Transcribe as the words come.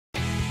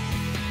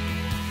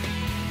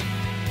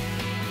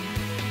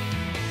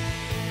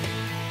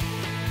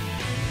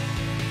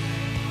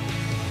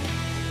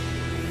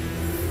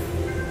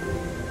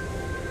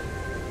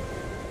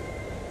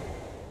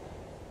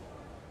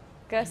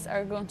Guests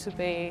are going to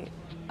be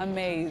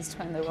amazed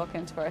when they walk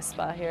into our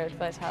spa here at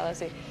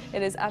Vitality.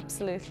 It is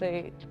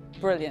absolutely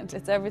brilliant.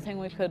 It's everything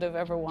we could have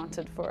ever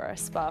wanted for our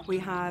spa. We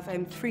have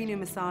 3 new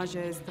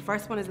massages. The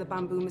first one is the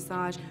bamboo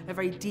massage, a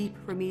very deep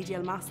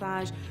remedial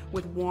massage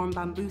with warm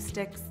bamboo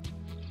sticks.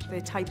 The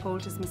Thai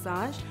poultice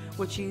massage,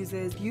 which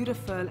uses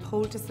beautiful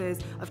poultices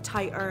of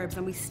Thai herbs,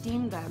 and we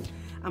steam them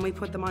and we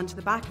put them onto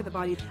the back of the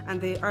body, and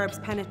the herbs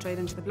penetrate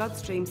into the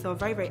bloodstream, so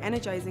very, very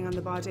energizing on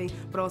the body,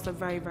 but also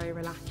very, very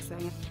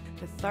relaxing.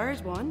 The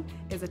third one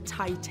is a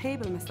Thai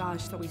table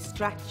massage, so we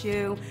stretch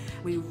you,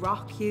 we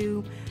rock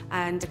you,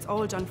 and it's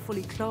all done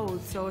fully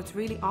clothed, so it's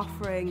really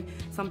offering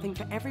something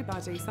for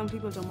everybody. Some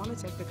people don't want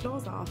to take their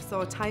clothes off,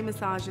 so a Thai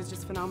massage is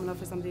just phenomenal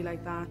for somebody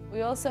like that.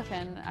 We also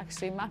can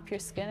actually map your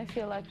skin if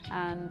you like,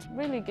 and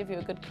really give you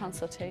a good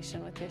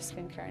consultation with your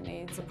skincare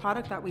needs. The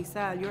product that we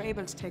sell, you're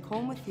able to take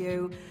home with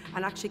you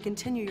and actually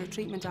continue your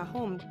treatment at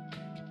home.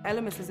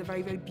 Elemis is a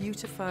very, very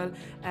beautiful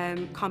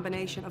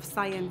combination of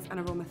science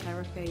and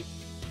aromatherapy.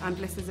 And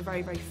Bliss is a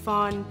very, very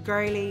fun,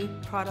 girly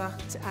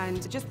product,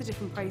 and just the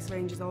different price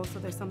ranges also.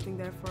 There's something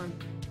there for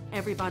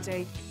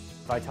everybody.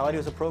 Vitality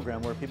is a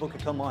program where people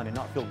can come on and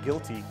not feel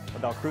guilty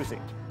about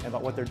cruising and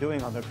about what they're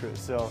doing on their cruise.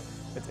 So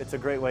it's a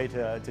great way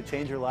to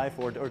change your life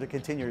or to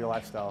continue your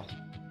lifestyle.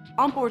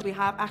 On board we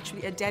have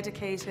actually a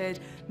dedicated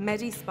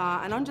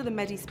Medi-Spa, and under the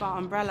Medi-Spa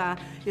umbrella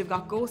you've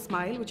got Go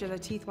Smile, which is a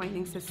teeth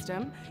whitening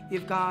system.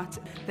 You've got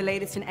the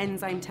latest in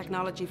enzyme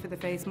technology for the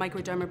face,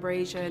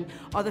 microdermabrasion.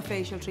 Other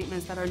facial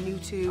treatments that are new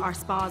to our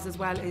spas as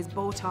well is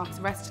Botox,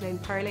 Restylane,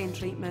 Pearlane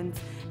treatments,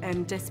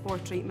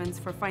 Dysport treatments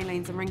for fine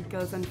lines and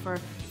wrinkles and for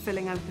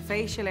filling out the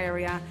facial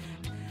area.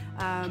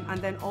 And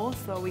then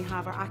also we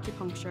have our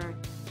acupuncture.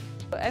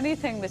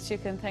 Anything that you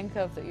can think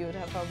of that you would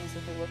have problems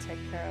with, we will take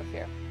care of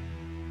here.